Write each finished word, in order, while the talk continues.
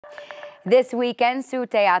This weekend, Su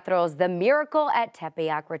Teatro's The Miracle at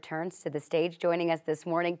Tepeyac returns to the stage. Joining us this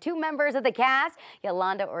morning, two members of the cast,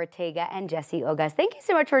 Yolanda Ortega and Jesse Ogas. Thank you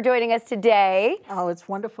so much for joining us today. Oh, it's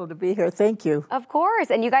wonderful to be here. Thank you. Of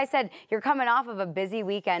course. And you guys said you're coming off of a busy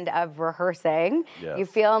weekend of rehearsing. Yes. You're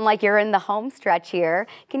feeling like you're in the home stretch here.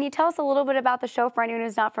 Can you tell us a little bit about the show for anyone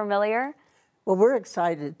who's not familiar? Well, we're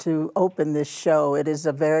excited to open this show. It is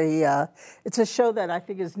a very, it's a show that I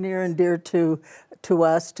think is near and dear to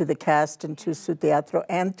us, to the cast, and to Su Teatro,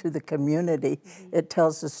 and to the community. It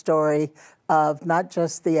tells the story of not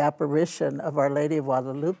just the apparition of Our Lady of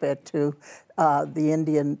Guadalupe to the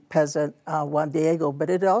Indian peasant Juan Diego,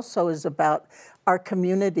 but it also is about our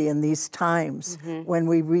community in these times when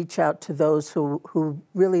we reach out to those who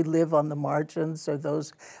really live on the margins, or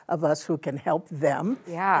those of us who can help them.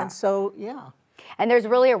 Yeah. And so, yeah. And there's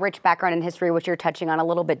really a rich background in history, which you're touching on a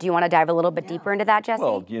little bit. Do you want to dive a little bit deeper into that, Jesse?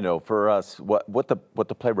 Well, you know, for us, what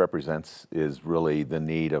the play represents is really the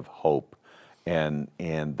need of hope, and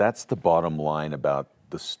that's the bottom line about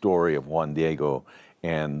the story of Juan Diego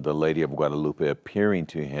and the Lady of Guadalupe appearing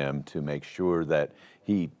to him to make sure that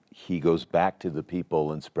he goes back to the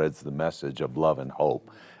people and spreads the message of love and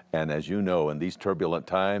hope. And as you know, in these turbulent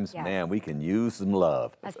times, man, we can use some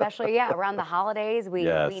love. Especially, around the holidays, we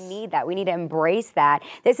need that. We need to embrace that.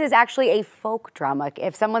 This is actually a folk drama.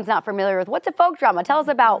 If someone's not familiar with what's a folk drama, tell us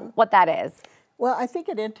about what that is. Well, I think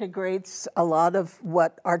it integrates a lot of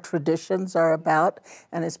what our traditions are about,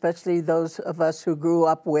 and especially those of us who grew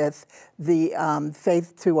up with the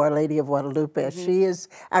faith to Our Lady of Guadalupe. She is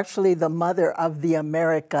actually the mother of the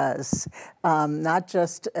Americas, not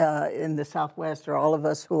just in the Southwest, or all of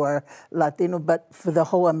us who are Latino, but for the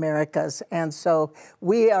whole Americas. And so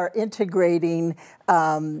we are integrating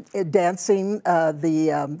dancing,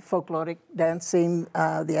 the folkloric dancing,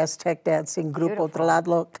 the Aztec dancing, Grupo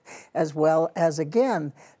Tlaloc, as well as,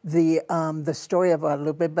 again, the story of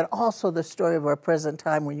Guadalupe, but also the story of our present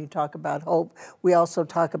time. When you talk about hope, we also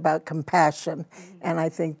talk about compassion. And I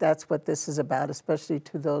think that's what this is about, especially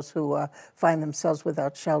to those who find themselves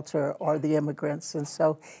without shelter, or the immigrants. And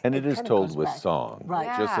so, and it is told with song, right?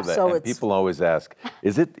 Just so that, so and people always ask,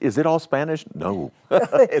 is it all Spanish? No,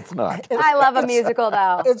 it's not. I love a musical,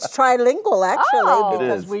 though. It's trilingual, actually,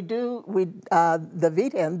 because It is. the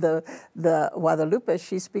Virgen, the Guadalupe,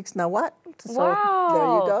 she speaks Nahuatl. So there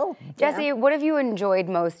you go. Jesse, what have you enjoyed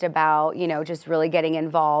most about, just really getting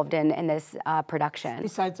involved in this production?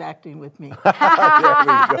 Besides acting with me. There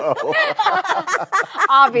we go.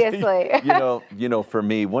 Obviously. For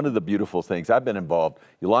me, one of the beautiful things, I've been involved,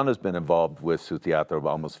 Yolanda's been involved with Su Teatro for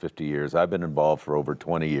almost 50 years. I've been involved for over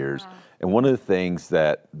 20 years. Wow. And one of the things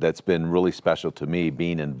that's been really special to me,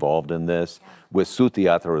 being involved in this, with Su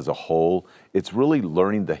Teatro as a whole, it's really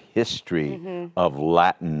learning the history of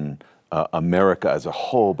Latin America as a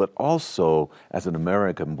whole, but also as an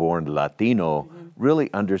American-born Latino,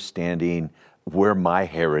 really understanding where my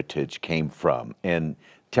heritage came from, and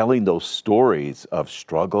telling those stories of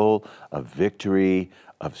struggle, of victory,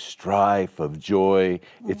 of strife, of joy.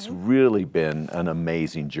 It's really been an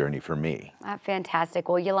amazing journey for me. Fantastic.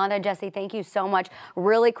 Well, Yolanda and Jesse, thank you so much.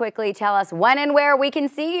 Really quickly, tell us when and where we can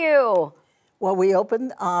see you. Well, we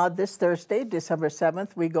open this Thursday, December 7th.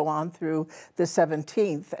 We go on through the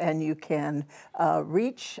 17th, and you can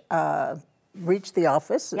reach the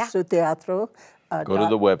office, Su Teatro. Go to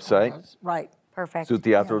the website. Right. Perfect.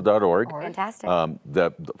 SuTeatro.org. Fantastic.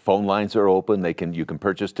 The phone lines are open. You can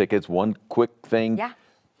purchase tickets. One quick thing. Yeah.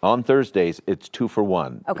 On Thursdays, it's 2 for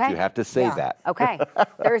 1. Okay. But you have to say that. Okay.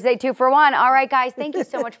 Thursday, 2 for 1. All right, guys. Thank you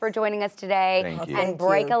so much for joining us today. Thank you. And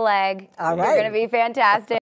break a leg. All right. You're going to be fantastic.